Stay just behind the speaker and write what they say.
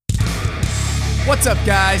What's up,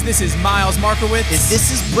 guys? This is Miles Markowitz. And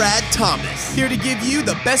this is Brad Thomas. Here to give you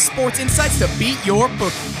the best sports insights to beat your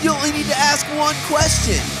book. You only need to ask one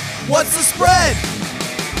question. What's the spread?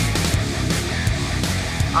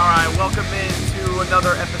 All right, welcome into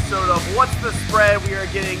another episode of What's the Spread? We are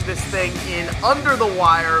getting this thing in under the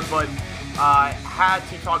wire, but had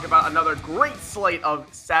to talk about another great slate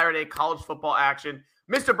of Saturday college football action.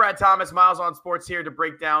 Mr. Brad Thomas, Miles on Sports here to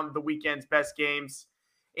break down the weekend's best games.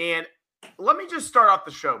 And let me just start off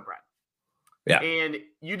the show, Brad. Yeah. And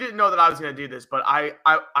you didn't know that I was going to do this, but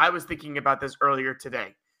I was thinking about this earlier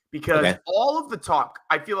today because all of the talk,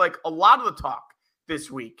 I feel like a lot of the talk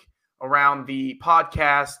this week around the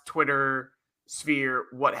podcast, Twitter sphere,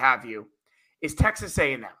 what have you, is Texas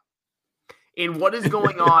A&M. And what is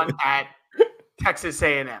going on at Texas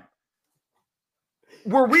A&M?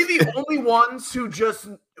 Were we the only ones who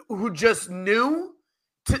just knew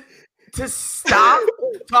to stop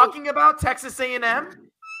talking about Texas A&M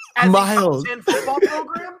as Miles. a top 10 football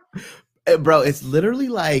program? Bro, it's literally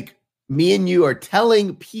like me and you are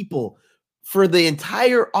telling people for the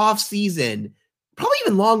entire offseason, probably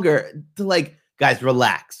even longer, to like, guys,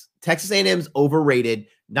 relax. Texas A&M's overrated,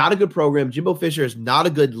 not a good program. Jimbo Fisher is not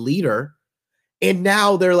a good leader. And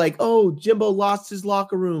now they're like, oh, Jimbo lost his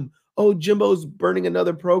locker room. Oh, Jimbo's burning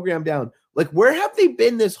another program down. Like, where have they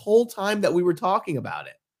been this whole time that we were talking about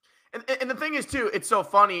it? And the thing is, too, it's so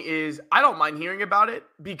funny is I don't mind hearing about it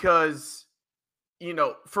because, you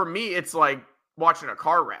know, for me, it's like watching a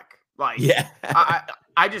car wreck. Like, yeah,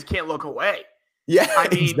 I just can't look away. Yeah, I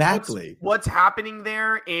mean, exactly. What's happening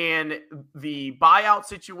there and the buyout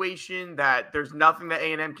situation that there's nothing that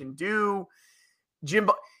A&M can do.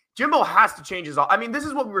 Jimbo has to change his. I mean, this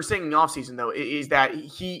is what we were saying in the offseason, though, is that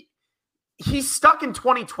he's stuck in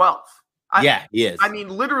 2012. Yeah, he is. I mean,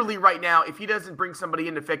 literally right now, if he doesn't bring somebody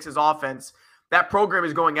in to fix his offense, that program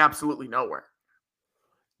is going absolutely nowhere.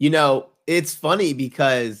 You know, it's funny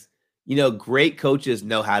because, you know, great coaches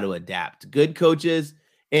know how to adapt. Good coaches,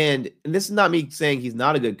 and this is not me saying he's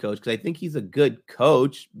not a good coach, because I think he's a good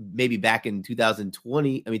coach, maybe back in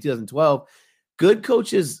 2012. Good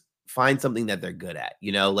coaches find something that they're good at,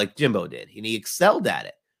 you know, like Jimbo did, and he excelled at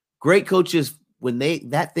it. Great coaches, when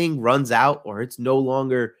that thing runs out or it's no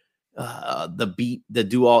longer the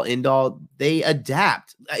do all end all, they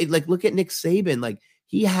adapt. Like, look at Nick Saban. Like,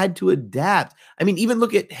 he had to adapt. I mean, even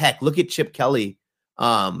look at Chip Kelly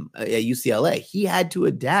at UCLA. He had to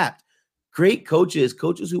adapt. Great coaches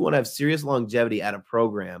who want to have serious longevity at a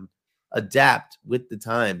program, adapt with the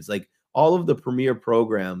times. Like, all of the premier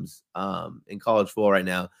programs in college football right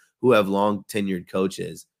now who have long tenured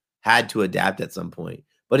coaches had to adapt at some point.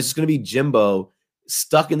 But it's just going to be Jimbo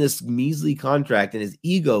stuck in this measly contract and his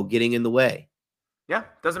ego getting in the way. Yeah,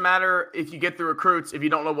 doesn't matter if you get the recruits if you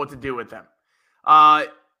don't know what to do with them.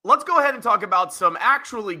 Let's go ahead and talk about some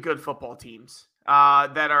actually good football teams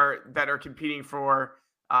that are competing for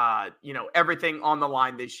everything on the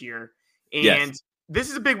line this year. And This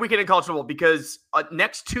is a big weekend in college football because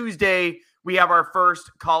next Tuesday we have our first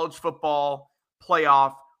college football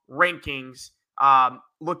playoff rankings.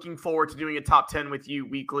 Looking forward to doing a top 10 with you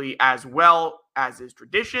weekly as well, as is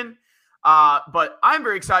tradition. But I'm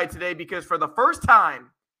very excited today because for the first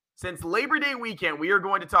time since Labor Day weekend, we are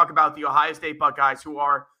going to talk about the Ohio State Buckeyes, who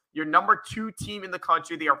are your number 2 team in the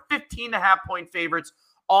country. They are 15.5-point favorites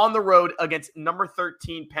on the road against number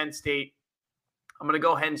 13 Penn State. I'm going to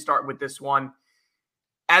go ahead and start with this one.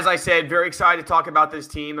 As I said, very excited to talk about this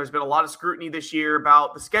team. There's been a lot of scrutiny this year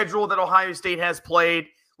about the schedule that Ohio State has played.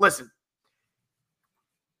 Listen,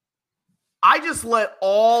 I just let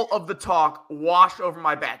all of the talk wash over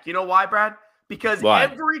my back. You know why, Brad? Because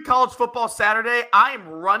every college football Saturday, I am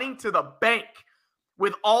running to the bank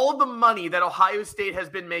with all of the money that Ohio State has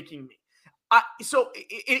been making me. So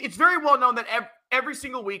it's very well known that every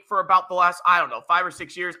single week for about the last, 5 or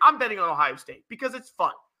 6 years, I'm betting on Ohio State because it's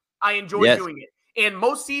fun. I enjoy doing it. And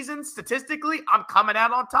most seasons, statistically, I'm coming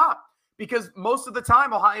out on top because most of the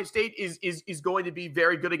time, Ohio State is going to be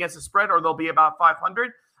very good against the spread, or they'll be about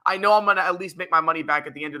 500. I know I'm going to at least make my money back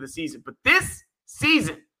at the end of the season. But this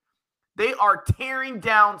season, they are tearing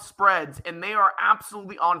down spreads, and they are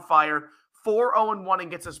absolutely on fire. 4-0-1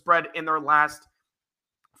 against a spread in their last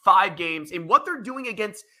 5 games. And what they're doing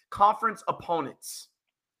against conference opponents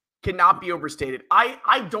cannot be overstated.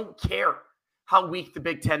 I don't care how weak the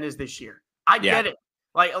Big Ten is this year. I get it.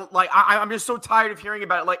 I'm just so tired of hearing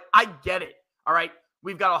about it. Like, I get it. All right.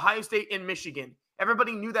 We've got Ohio State and Michigan.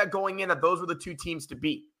 Everybody knew that going in, that those were the 2 teams to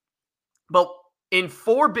beat. But in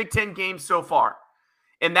 4 Big Ten games so far,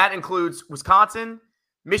 and that includes Wisconsin,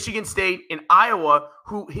 Michigan State, and Iowa,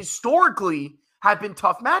 who historically have been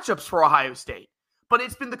tough matchups for Ohio State. but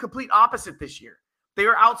it's been the complete opposite this year. They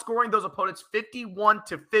are outscoring those opponents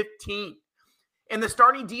 51-15. And the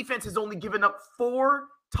starting defense has only given up 4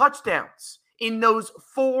 touchdowns in those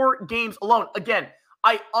 4 games alone. Again,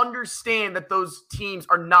 I understand that those teams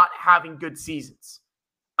are not having good seasons.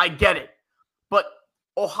 I get it. But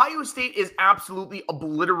Ohio State is absolutely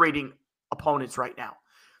obliterating opponents right now.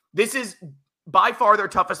 This is by far their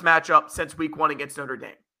toughest matchup since week 1 against Notre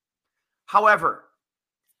Dame. However,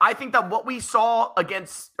 I think that what we saw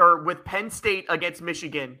with Penn State against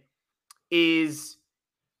Michigan is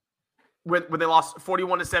when they lost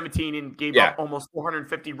 41-17 and gave up almost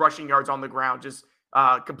 450 rushing yards on the ground, just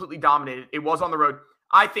completely dominated. It was on the road.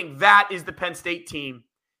 I think that is the Penn State team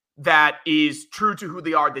that is true to who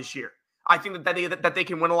they are this year. I think that they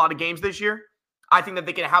can win a lot of games this year. I think that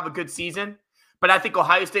they can have a good season. But I think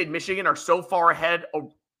Ohio State and Michigan are so far ahead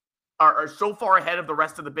of the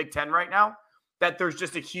rest of the Big Ten right now that there's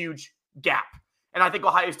just a huge gap. And I think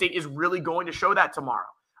Ohio State is really going to show that tomorrow.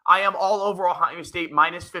 I am all over Ohio State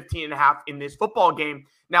minus 15.5 in this football game.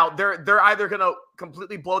 Now, they're either going to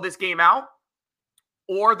completely blow this game out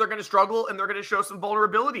or they're going to struggle and they're going to show some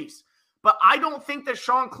vulnerabilities. But I don't think that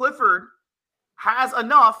Sean Clifford has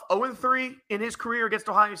enough, 0-3 in his career against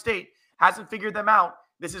Ohio State, hasn't figured them out.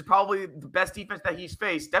 This is probably the best defense that he's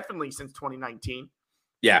faced, definitely since 2019.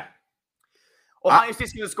 Yeah. Ohio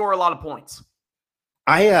State's going to score a lot of points.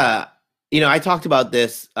 I talked about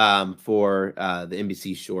this for the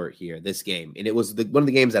NBC short here, this game. And it was one of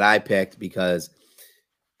the games that I picked because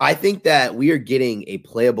I think that we are getting a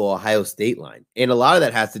playable Ohio State line. And a lot of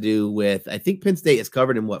that has to do with, I think Penn State is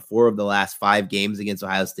covered in 4 of the last 5 games against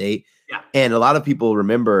Ohio State. Yeah. And a lot of people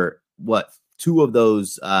remember two of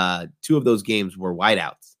those games were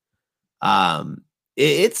whiteouts.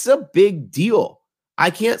 It's a big deal. I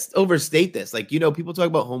can't overstate this. People talk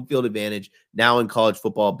about home field advantage now in college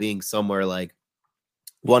football being somewhere like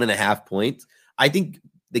 1.5 points. I think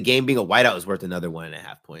the game being a whiteout is worth another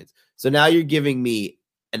 1.5 points. So now you're giving me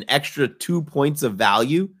an extra 2 points of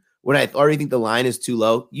value when I already think the line is too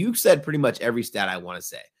low. You've said pretty much every stat I want to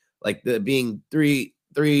say, like the being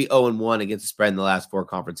 3-0-1 against the spread in the last 4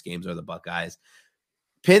 conference games are the Buckeyes.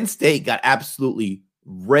 Penn State got absolutely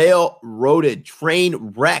railroaded,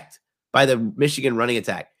 train wrecked by the Michigan running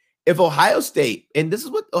attack. If Ohio State, and this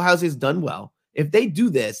is what Ohio State's done well, if they do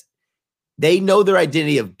this, they know their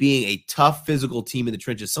identity of being a tough physical team in the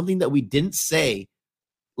trenches, something that we didn't say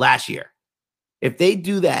last year. If they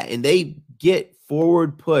do that and they get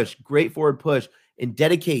great forward push, and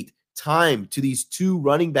dedicate time to these 2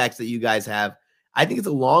 running backs that you guys have, I think it's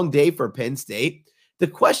a long day for Penn State. The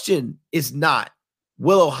question is not,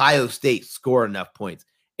 will Ohio State score enough points?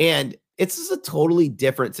 And it's just a totally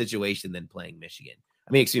different situation than playing Michigan.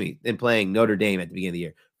 Than playing Notre Dame at the beginning of the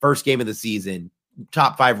year. First game of the season,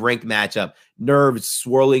 top 5 ranked matchup, nerves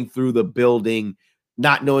swirling through the building,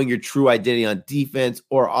 not knowing your true identity on defense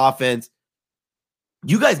or offense.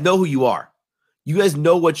 You guys know who you are. You guys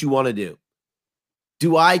know what you want to do.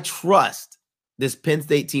 Do I trust this Penn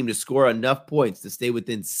State team to score enough points to stay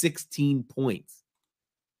within 16 points?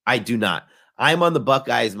 I do not. I'm on the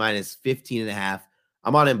Buckeyes minus 15.5.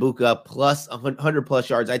 I'm on Mbuka plus 100 plus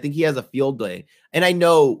yards. I think he has a field day. And I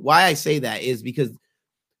know why I say that is because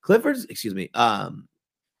Clifford's going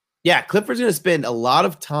to spend a lot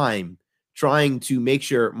of time trying to make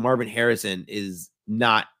sure Marvin Harrison is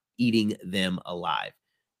not eating them alive.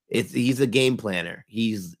 He's a game planner.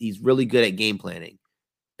 He's really good at game planning.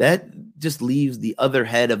 That just leaves the other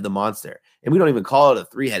head of the monster. And we don't even call it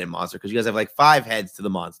a 3-headed monster because you guys have like 5 heads to the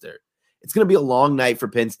monster. It's going to be a long night for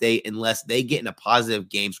Penn State unless they get in a positive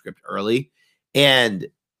game script early. And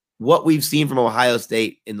what we've seen from Ohio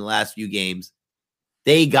State in the last few games,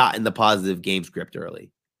 they got in the positive game script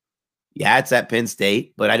early. Yeah, it's at Penn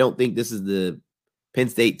State, but I don't think this is the Penn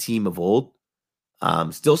State team of old.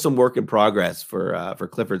 Still some work in progress for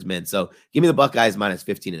Clifford's men. So give me the Buckeyes minus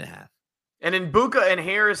 15.5. And in Mbuka and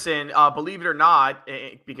Harrison, believe it or not,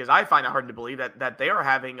 because I find it hard to believe that they are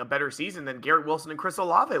having a better season than Garrett Wilson and Chris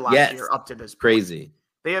Olave last year up to this point. Crazy.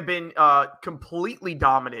 They have been completely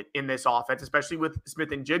dominant in this offense, especially with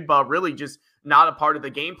Smith and Jigba really just not a part of the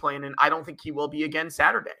game plan, and I don't think he will be again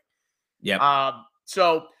Saturday. Yeah.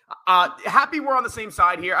 So happy we're on the same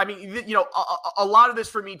side here. I mean, a lot of this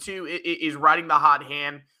for me too is riding the hot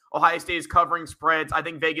hand. Ohio State is covering spreads. I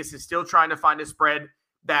think Vegas is still trying to find a spread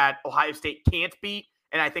that Ohio State can't beat,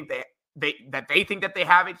 and I think they think that they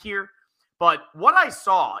have it here. But what I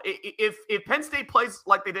saw, if Penn State plays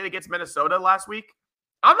like they did against Minnesota last week,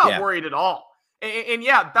 I'm not worried at all. And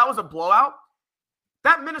that was a blowout.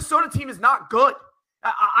 That Minnesota team is not good.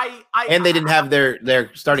 And they didn't have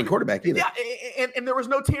their starting quarterback either. Yeah, and there was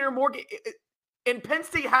no Tanner Morgan. And Penn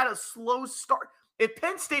State had a slow start. If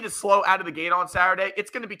Penn State is slow out of the gate on Saturday,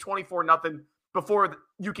 it's going to be 24-0 before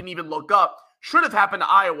you can even look up. Should have happened to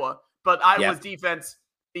Iowa, but Iowa's defense,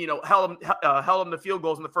 held them to field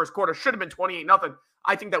goals in the first quarter. Should have been 28-0.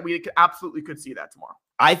 I think that we absolutely could see that tomorrow.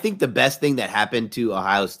 I think the best thing that happened to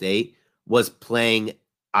Ohio State was playing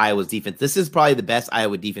Iowa's defense. This is probably the best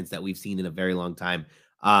Iowa defense that we've seen in a very long time.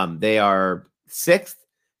 They are sixth.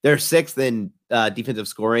 They're sixth in defensive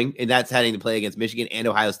scoring, and that's having to play against Michigan and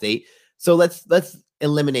Ohio State. So let's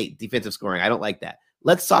eliminate defensive scoring. I don't like that.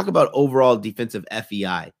 Let's talk about overall defensive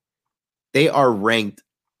FEI. They are ranked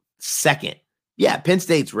second. Yeah, Penn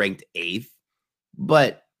State's ranked eighth,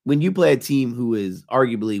 but when you play a team who is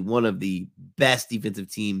arguably one of the best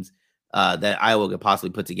defensive teams that Iowa could possibly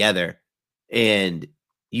put together, and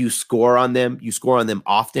you score on them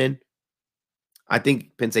often, I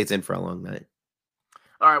think Penn State's in for a long night.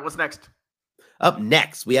 All right, what's next? Up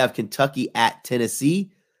next, we have Kentucky at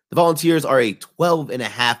Tennessee. The Volunteers are a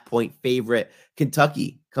 12.5-point favorite.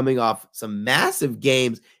 Kentucky, coming off some massive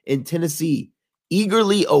games in Tennessee,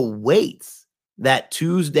 eagerly awaits that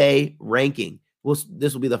Tuesday ranking.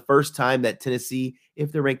 This will be the first time that Tennessee,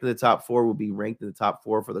 if they're ranked in the top 4, will be ranked in the top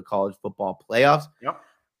 4 for the college football playoffs. Yep.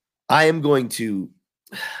 I am going to,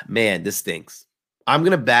 man, this stinks. I'm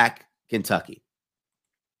going to back Kentucky.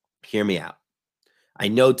 Hear me out. I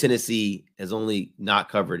know Tennessee has only not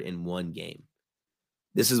covered in one game.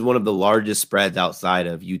 This is one of the largest spreads outside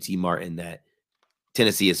of UT Martin that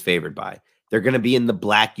Tennessee is favored by. They're going to be in the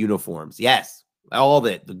black uniforms. Yes, all of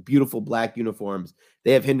it, the beautiful black uniforms.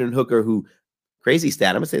 They have Hendon Hooker, who, crazy stat,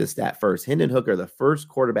 I'm going to say the stat first. Hendon Hooker, the first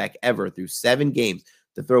quarterback ever through 7 games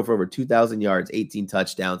to throw for over 2,000 yards, 18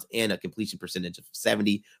 touchdowns, and a completion percentage of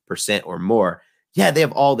 70% or more. Yeah, they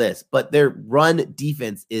have all this, but their run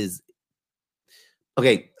defense is,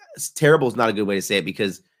 okay, terrible is not a good way to say it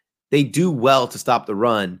because they do well to stop the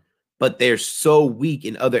run, but they're so weak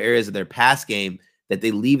in other areas of their pass game that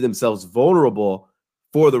they leave themselves vulnerable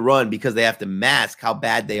for the run because they have to mask how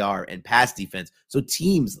bad they are in pass defense. So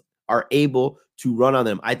teams are able to run on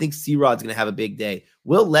them. I think C-Rod's going to have a big day.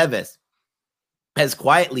 Will Levis has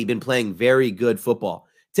quietly been playing very good football.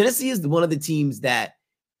 Tennessee is one of the teams that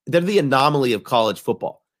they're the anomaly of college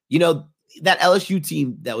football. That LSU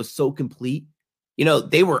team that was so complete,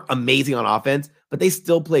 they were amazing on offense, but they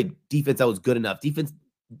still played defense that was good enough.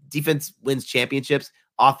 Defense wins championships.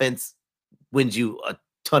 Offense wins you a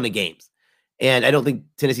ton of games. And I don't think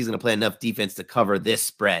Tennessee's going to play enough defense to cover this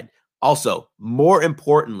spread. Also, more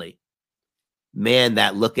importantly, man,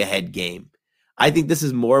 that look-ahead game. I think this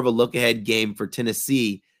is more of a look-ahead game for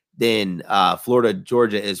Tennessee than Florida,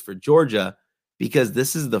 Georgia is for Georgia, because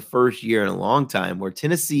this is the first year in a long time where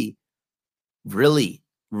Tennessee really,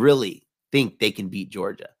 really think they can beat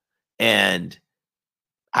Georgia. And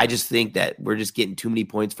I just think that we're just getting too many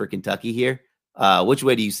points for Kentucky here. Which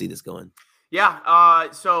way do you see this going? Yeah,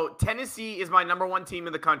 so Tennessee is my number 1 team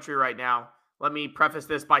in the country right now. Let me preface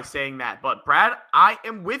this by saying that. But, Brad, I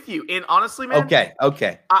am with you. And honestly, man.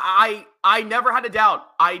 Okay. I never had a doubt.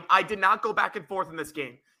 I did not go back and forth in this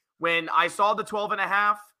game. When I saw the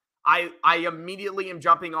 12.5, I immediately am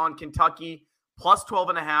jumping on Kentucky plus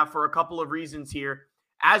 12.5 for a couple of reasons here.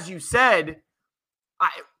 As you said,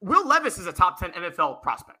 Will Levis is a top 10 NFL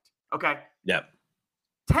prospect. Okay. Yep.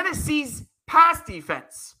 Tennessee's pass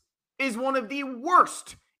defense is one of the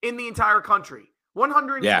worst in the entire country.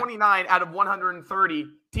 129 out of 130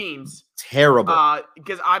 teams. Terrible.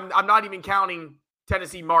 Because I'm not even counting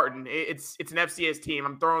Tennessee Martin. It's an FCS team.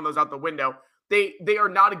 I'm throwing those out the window. They are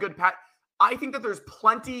not a good pass. I think that there's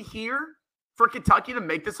plenty here for Kentucky to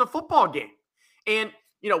make this a football game. And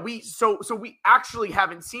we actually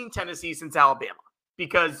haven't seen Tennessee since Alabama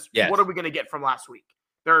because What are we going to get from last week?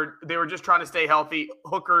 They were just trying to stay healthy.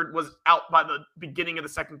 Hooker was out by the beginning of the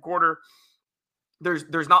second quarter.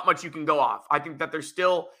 There's not much you can go off. I think that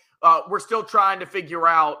we're still trying to figure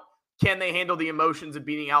out, can they handle the emotions of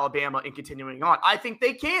beating Alabama and continuing on? I think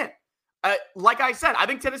they can. Like I said, I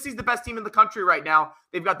think Tennessee's the best team in the country right now.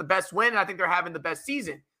 They've got the best win, and I think they're having the best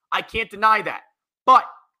season. I can't deny that. But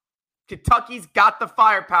Kentucky's got the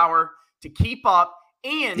firepower to keep up,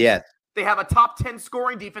 and they have a top 10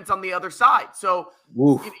 scoring defense on the other side. So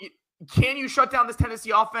can you shut down this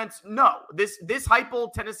Tennessee offense? No. This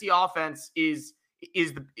Heupel Tennessee offense is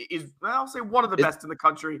I'll say one of the best in the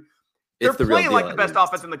country. They're playing like the best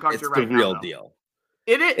offense in the country right now. It's the real deal.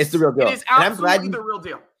 It is. It's the real deal. It is absolutely the real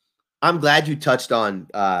deal. I'm glad you touched on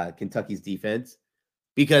Kentucky's defense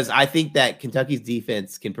because I think that Kentucky's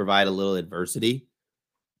defense can provide a little adversity.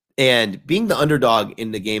 And being the underdog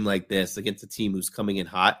in the game like this against a team who's coming in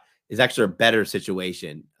hot is actually a better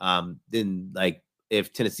situation than like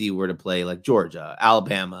if Tennessee were to play like Georgia,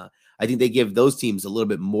 Alabama. I think they give those teams a little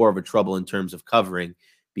bit more of a trouble in terms of covering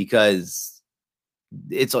because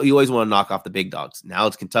you always want to knock off the big dogs. Now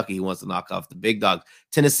it's Kentucky who wants to knock off the big dogs.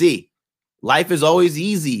 Tennessee, life is always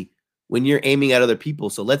easy when you're aiming at other people.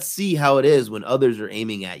 So let's see how it is when others are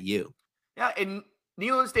aiming at you. Yeah, in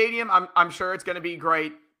Neyland Stadium, I'm sure it's going to be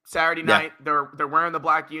great. Saturday night, they're wearing the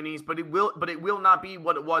black unis, but it will not be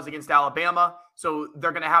what it was against Alabama. So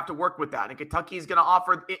they're going to have to work with that. And Kentucky is going to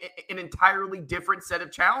offer an entirely different set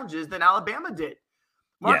of challenges than Alabama did.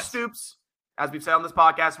 Mark Stoops, as we've said on this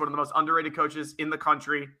podcast, one of the most underrated coaches in the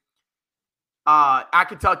country. At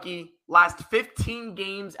Kentucky, last 15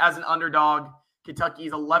 games as an underdog.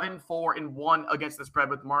 Kentucky's 11-4-1 against the spread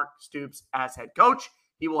with Mark Stoops as head coach.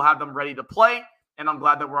 He will have them ready to play, and I'm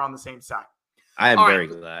glad that we're on the same side. I am very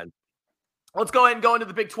glad. Let's go ahead and go into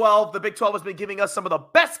the Big 12. The Big 12 has been giving us some of the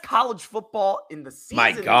best college football in the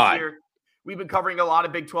season this year. We've been covering a lot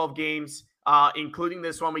of Big 12 games, including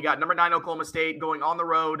this one. We got number 9 Oklahoma State going on the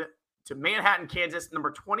road to Manhattan, Kansas.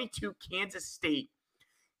 Number 22 Kansas State.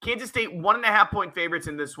 Kansas State 1.5-point favorites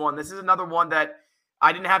in this one. This is another one that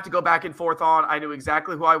I didn't have to go back and forth on. I knew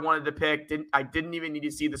exactly who I wanted to pick. I didn't even need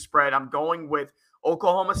to see the spread. I'm going with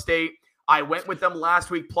Oklahoma State. I went with them last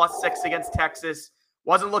week, +6 against Texas.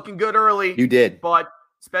 Wasn't looking good early. You did. But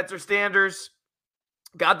Spencer Sanders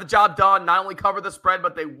got the job done. Not only covered the spread,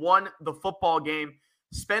 but they won the football game.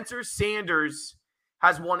 Spencer Sanders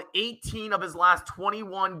has won 18 of his last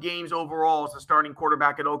 21 games overall as a starting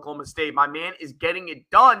quarterback at Oklahoma State. My man is getting it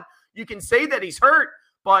done. You can say that he's hurt,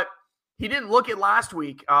 but he didn't look it last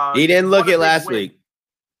week. He didn't look it last week.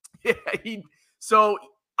 Yeah, so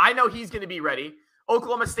I know he's going to be ready.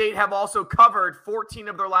 Oklahoma State have also covered 14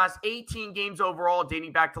 of their last 18 games overall,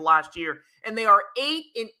 dating back to last year. And they are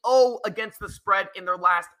 8-0 against the spread in their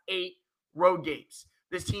last 8 road games.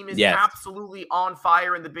 This team is absolutely on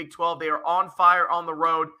fire in the Big 12. They are on fire on the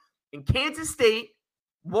road. And Kansas State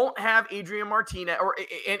won't have Adrian Martinez.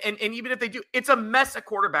 And even if they do, it's a mess at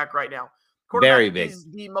quarterback right now. Quarterback very big. Is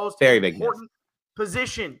the most very important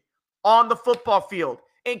position on the football field.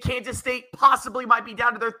 And Kansas State possibly might be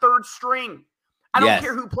down to their 3rd string. I don't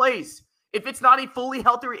care who plays. If it's not a fully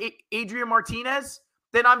healthy Adrian Martinez,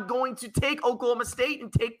 then I'm going to take Oklahoma State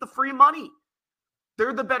and take the free money.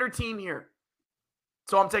 They're the better team here.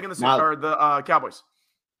 So I'm taking the Cowboys.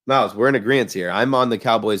 Miles, we're in agreement here. I'm on the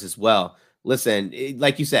Cowboys as well. Listen,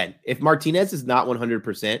 like you said, if Martinez is not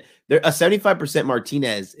 100%, a 75%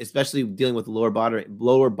 Martinez, especially dealing with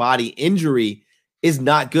lower body injury, is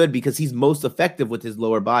not good because he's most effective with his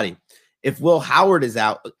lower body. If Will Howard is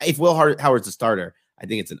out, if Will Howard's a starter, I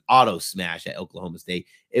think it's an auto smash at Oklahoma State.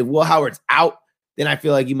 If Will Howard's out, then I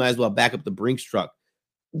feel like you might as well back up the Brinks truck.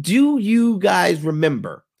 Do you guys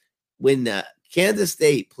remember when Kansas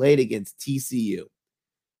State played against TCU?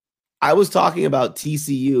 I was talking about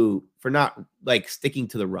TCU for not like sticking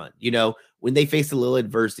to the run. You know, when they faced a little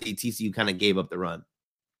adversity, TCU kind of gave up the run.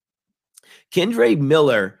 Kendre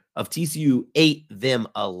Miller of TCU ate them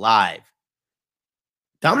alive.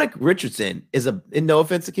 Dominic Richardson is in no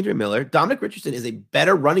offense to Kendre Miller, Dominic Richardson is a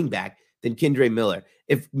better running back than Kendre Miller.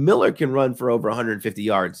 If Miller can run for over 150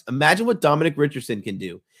 yards, imagine what Dominic Richardson can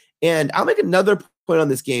do. And I'll make another point on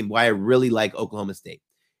this game why I really like Oklahoma State.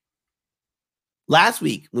 Last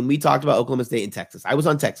week, when we talked about Oklahoma State and Texas, I was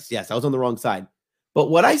on Texas. Yes, I was on the wrong side.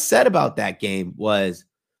 But what I said about that game was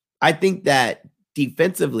I think that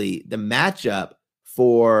defensively, the matchup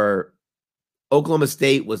for Oklahoma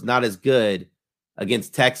State was not as good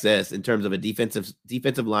against Texas in terms of a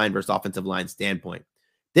defensive line versus offensive line standpoint.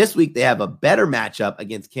 This week, they have a better matchup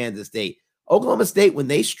against Kansas State. Oklahoma State, when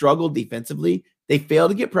they struggled defensively, they fail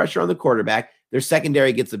to get pressure on the quarterback. Their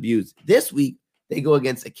secondary gets abused. This week, they go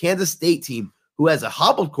against a Kansas State team who has a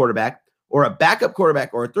hobbled quarterback or a backup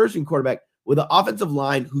quarterback or a third-string quarterback with an offensive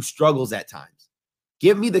line who struggles at times.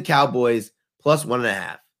 Give me the Cowboys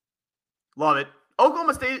 +1.5. Love it.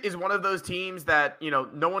 Oklahoma State is one of those teams that, you know,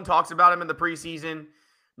 no one talks about them in the preseason.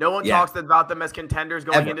 No one talks about them as contenders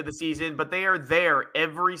going into the season, but they are there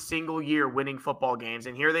every single year winning football games.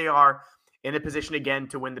 And here they are in a position again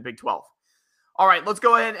to win the Big 12. All right, let's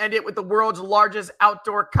go ahead and end it with the world's largest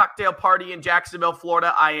outdoor cocktail party in Jacksonville,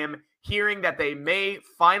 Florida. I am hearing that they may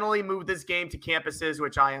finally move this game to campuses,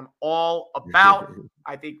 which I am all about.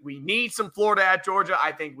 I think we need some Florida at Georgia.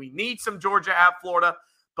 I think we need some Georgia at Florida.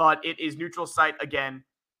 But it is neutral site again.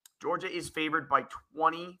 Georgia is favored by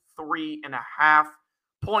 23.5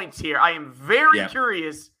 points here. I am very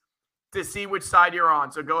curious to see which side you're on.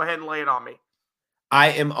 So go ahead and lay it on me.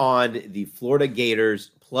 I am on the Florida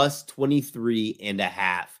Gators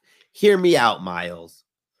 +23.5. Hear me out, Miles.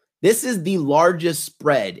 This is the largest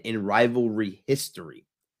spread in rivalry history.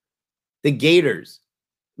 The Gators,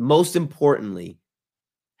 most importantly,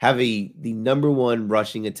 have the number one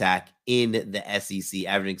rushing attack in the SEC,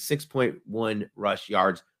 averaging 6.1 rush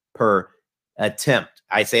yards per attempt.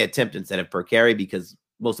 I say attempt instead of per carry because,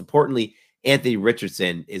 most importantly, Anthony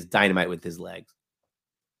Richardson is dynamite with his legs.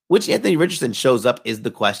 Which Anthony Richardson shows up is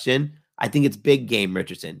the question. I think it's big game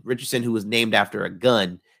Richardson. Richardson, who was named after a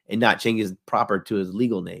gun and not changes proper to his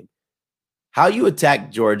legal name. How you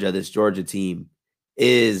attack Georgia, this Georgia team,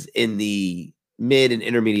 is in the mid and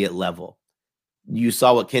intermediate level. You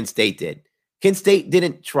saw what Kent State did. Kent State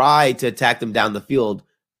didn't try to attack them down the field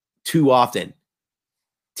too often.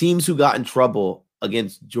 Teams who got in trouble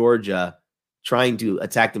against Georgia trying to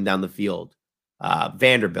attack them down the field.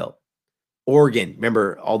 Vanderbilt, Oregon.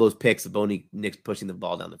 Remember all those picks of Bo Nix pushing the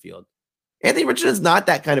ball down the field. Anthony Richardson's not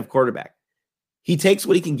that kind of quarterback. He takes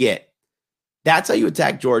what he can get. That's how you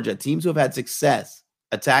attack Georgia. Teams who have had success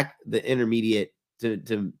attack the intermediate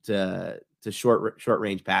to short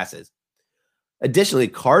range passes. Additionally,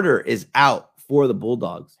 Carter is out for the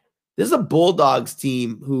Bulldogs. This is a Bulldogs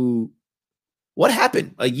team who, what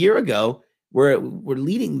happened a year ago? We're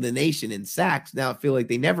leading the nation in sacks. Now I feel like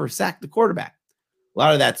they never sacked the quarterback. A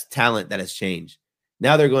lot of that's talent that has changed.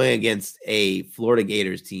 Now they're going against a Florida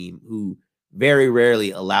Gators team who very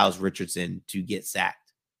rarely allows Richardson to get sacked.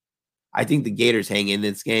 I think the Gators hang in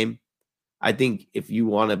this game. I think if you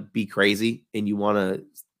want to be crazy and you want to,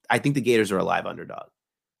 I think the Gators are a live underdog.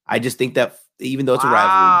 I just think that even though it's a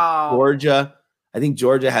rivalry, I think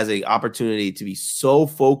Georgia has an opportunity to be so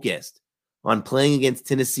focused on playing against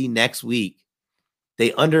Tennessee next week.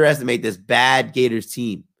 They underestimate this bad Gators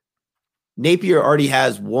team. Napier already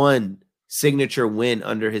has one signature win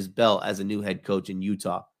under his belt as a new head coach in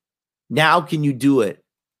Utah. Now can you do it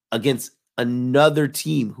against another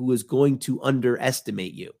team who is going to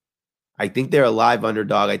underestimate you? I think they're a live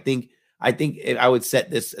underdog. I think I would set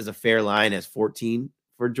this as a fair line as 14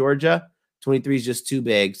 for Georgia. 23 is just too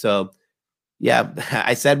big. So, yeah,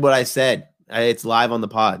 I said what I said. It's live on the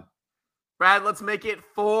pod. Brad, let's make it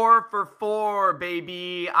 4 for 4,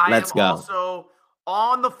 baby. Let's go. Also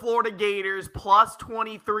on the Florida Gators plus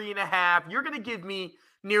 23.5. You're going to give me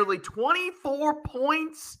nearly 24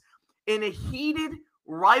 points in a heated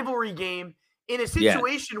rivalry game in a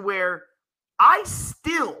situation where I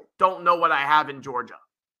still don't know what I have in Georgia.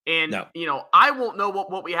 And, I won't know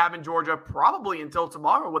what we have in Georgia probably until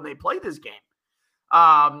tomorrow when they play this game.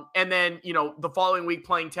 And then, the following week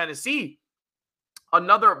playing Tennessee,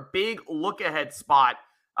 another big look-ahead spot.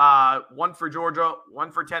 One for Georgia,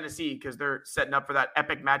 one for Tennessee, because they're setting up for that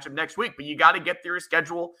epic matchup next week. But you got to get through your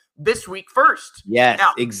schedule this week first. Yes,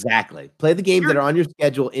 now, exactly. Play the games that are on your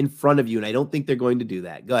schedule in front of you, and I don't think they're going to do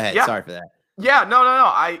that. Go ahead. Yeah. Sorry for that. Yeah, no.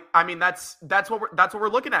 I mean that's what we're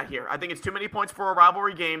looking at here. I think it's too many points for a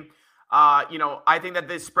rivalry game. I think that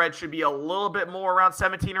this spread should be a little bit more around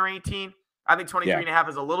 17 or 18. I think 23.5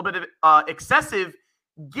 is a little bit of excessive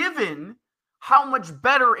given how much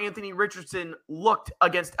better Anthony Richardson looked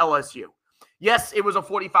against LSU. Yes, it was a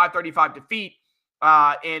 45-35 defeat,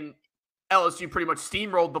 and LSU pretty much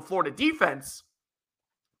steamrolled the Florida defense.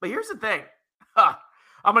 But here's the thing.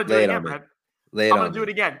 I'm going to do it again, Brad. I'm going to do it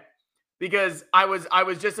again. Because I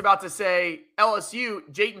was just about to say LSU,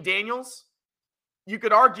 Jayden Daniels. You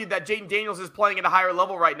could argue that Jayden Daniels is playing at a higher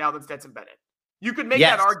level right now than Stetson Bennett. You could make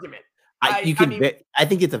that argument. I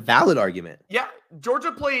think it's a valid argument. Yeah,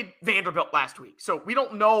 Georgia played Vanderbilt last week, so we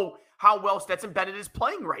don't know how well Stetson Bennett is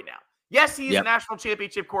playing right now. Yes, he is a national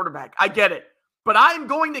championship quarterback. I get it. But I'm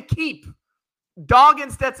going to keep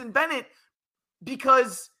dogging Stetson Bennett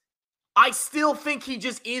because I still think he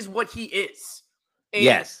just is what he is.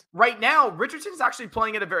 And right now, Richardson is actually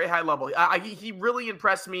playing at a very high level. He really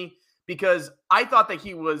impressed me because I thought that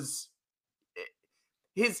he was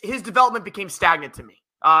his development became stagnant to me.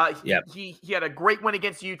 He had a great win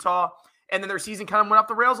against Utah, and then their season kind of went off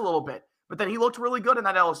the rails a little bit. But then he looked really good in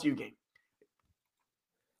that LSU game.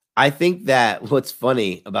 I think that what's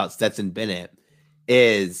funny about Stetson Bennett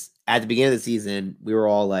is at the beginning of the season, we were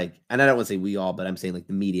all like, and I don't want to say we all, but I'm saying like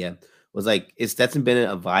the media was like, is Stetson Bennett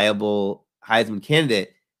a viable Heisman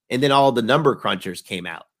candidate? And then all the number crunchers came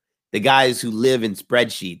out, the guys who live in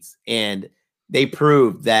spreadsheets, and they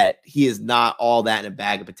proved that he is not all that in a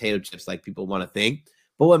bag of potato chips like people want to think.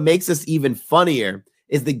 But what makes this even funnier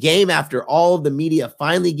is the game after all of the media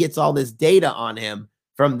finally gets all this data on him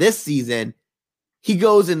from this season, he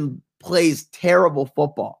goes and plays terrible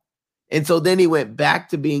football. And so then he went back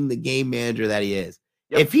to being the game manager that he is.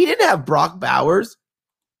 If he didn't have Brock Bowers,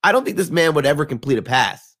 I don't think this man would ever complete a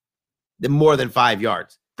pass more than 5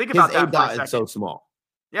 yards. Think about His that for a second. is so small.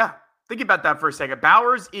 Yeah. Think about that for a second.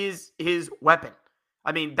 Bowers is his weapon.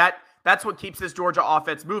 I mean, that's what keeps this Georgia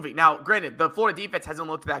offense moving. Now, granted, the Florida defense hasn't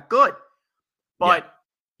looked that good, but,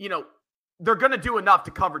 they're going to do enough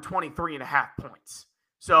to cover 23.5 points.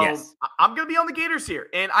 So yes. I'm going to be on the Gators here.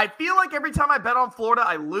 And I feel like every time I bet on Florida,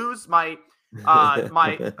 I lose. My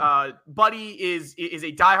buddy is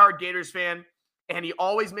a diehard Gators fan, and he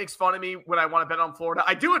always makes fun of me when I want to bet on Florida.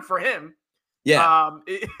 I do it for him, to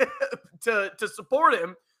support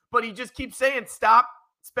him, but he just keeps saying, stop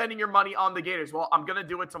spending your money on the Gators. Well, I'm going to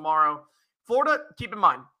do it tomorrow. Florida, keep in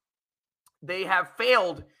mind, they have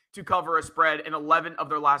failed to cover a spread in 11 of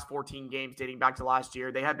their last 14 games dating back to last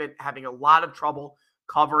year. They have been having a lot of trouble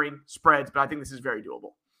covering spreads, but I think this is very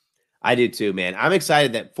doable. I do too, man. I'm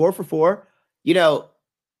excited that 4 for 4,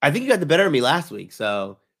 I think you got the better of me last week.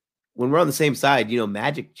 So when we're on the same side,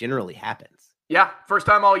 magic generally happens. Yeah. First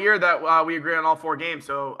time all year that we agree on all 4 games.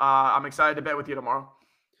 So I'm excited to bet with you tomorrow.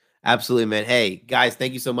 Absolutely, man. Hey, guys,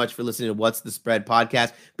 thank you so much for listening to What's the Spread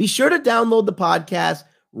podcast. Be sure to download the podcast,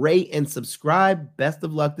 rate, and subscribe. Best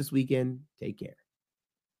of luck this weekend. Take care.